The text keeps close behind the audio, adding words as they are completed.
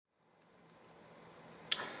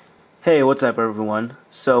Hey, what's up everyone?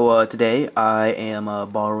 Today I am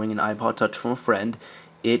borrowing an iPod Touch from a friend.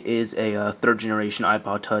 It is a third generation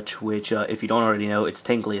iPod Touch, which if you don't already know, it's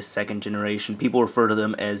technically a second generation. People refer to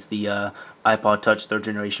them as the iPod Touch third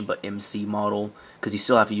generation but MC model, because you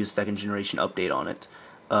still have to use second generation update on it.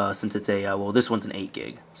 Since it's a, well, this one's an 8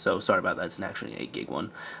 gig, so sorry about that, it's actually an 8 gig one.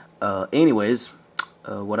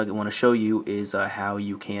 What I want to show you is how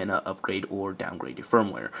you can upgrade or downgrade your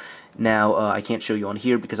firmware. Now, I can't show you on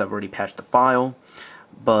here because I've already patched the file,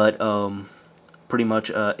 but pretty much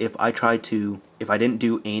if I didn't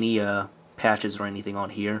do any patches or anything on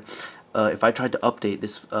here, if I tried to update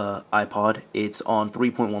this iPod, it's on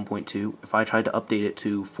 3.1.2. If I tried to update it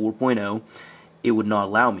to 4.0, it would not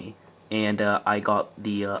allow me. And I got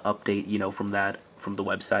the update, from the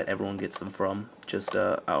website everyone gets them from. Just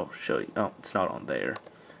I'll show you. Oh, it's not on there.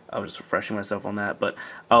 I was just refreshing myself on that, but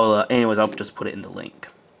anyways, I'll just put it in the link.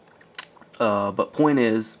 But point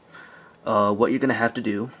is, what you're gonna have to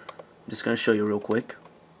do, I'm just gonna show you real quick.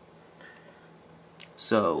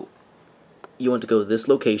 So you want to go to this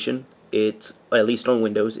location. It's, at least on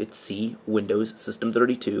Windows, it's C, Windows, System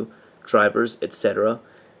 32, drivers, etc.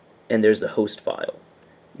 And there's the host file.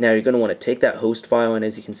 Now you're going to want to take that host file, and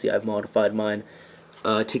as you can see I've modified mine.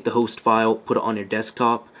 Take the host file, put it on your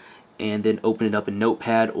desktop, and then open it up in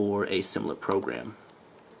Notepad or a similar program.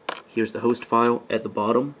 Here's the host file at the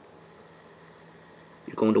bottom.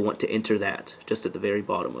 You're going to want to enter that just at the very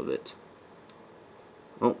bottom of it.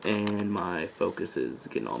 Oh, and my focus is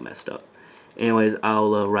getting all messed up. Anyways,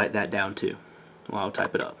 I'll write that down too. Well, I'll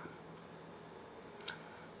type it up.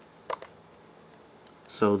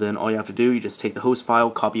 So then all you have to do, you just take the host file,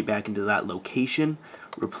 copy it back into that location,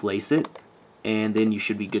 replace it, and then you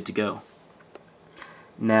should be good to go.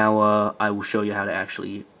 Now I will show you how to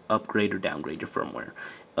actually upgrade or downgrade your firmware.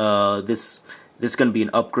 This is going to be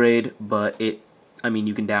an upgrade, but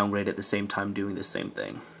you can downgrade at the same time doing the same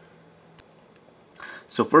thing.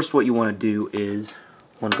 So first what you want to do is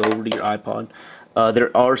go over to your iPod.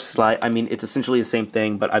 There are it's essentially the same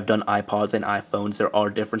thing, but I've done iPods and iPhones. There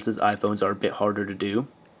are differences. iPhones are a bit harder to do.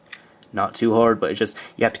 Not too hard, but it's just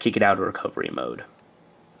you have to kick it out of recovery mode.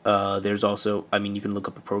 There's also, you can look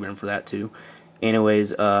up a program for that too.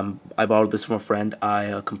 Anyways, I borrowed this from a friend.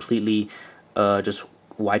 I completely just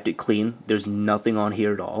wiped it clean. There's nothing on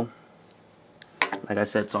here at all. Like I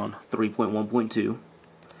said, it's on 3.1.2.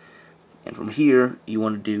 And from here, you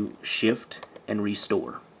want to do Shift and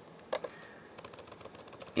Restore.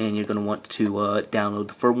 And you're going to want to download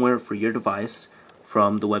the firmware for your device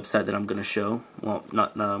from the website that I'm going to show. Well,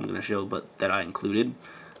 not that I'm going to show, but that I included.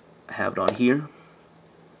 I have it on here.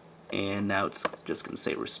 And now it's just going to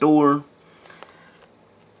say Restore.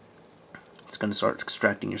 It's going to start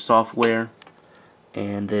extracting your software.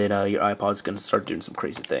 And then your iPod's going to start doing some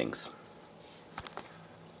crazy things.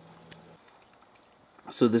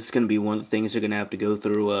 So this is going to be one of the things you're going to have to go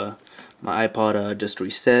through. My iPod just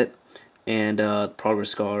reset. And the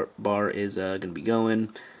progress bar is going to be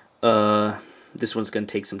going. This one's going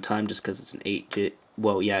to take some time just because it's an 8 gig.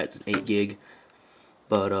 Well, yeah, it's an 8 gig.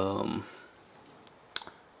 But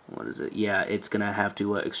what is it? Yeah, it's going to have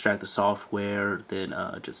to extract the software, then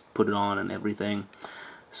just put it on and everything.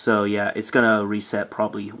 So yeah, it's going to reset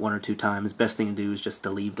probably 1 or 2 times. Best thing to do is just to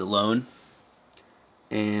leave it alone.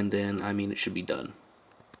 And then, it should be done.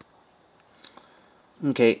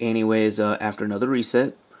 Okay, anyways, after another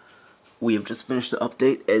reset, we have just finished the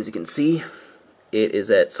update. As you can see, it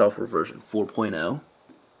is at software version 4.0.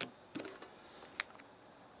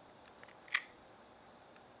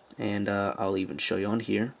 And I'll even show you on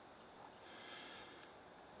here.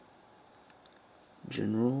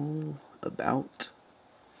 General, About.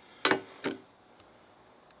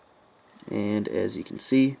 And as you can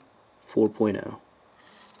see, 4.0.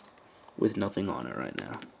 With nothing on it right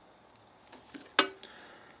now.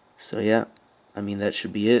 So yeah, that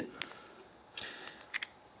should be it.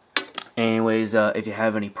 Anyways, if you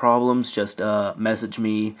have any problems, just message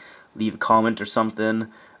me, leave a comment or something.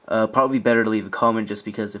 Probably better to leave a comment, just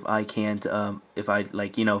because if I can't, if I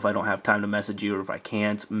don't have time to message you, or if I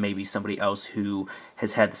can't, maybe somebody else who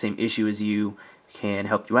has had the same issue as you can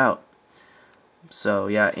help you out. So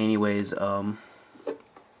yeah, anyways,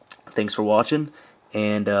 thanks for watching,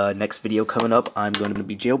 and next video coming up, I'm going to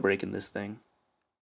be jailbreaking this thing.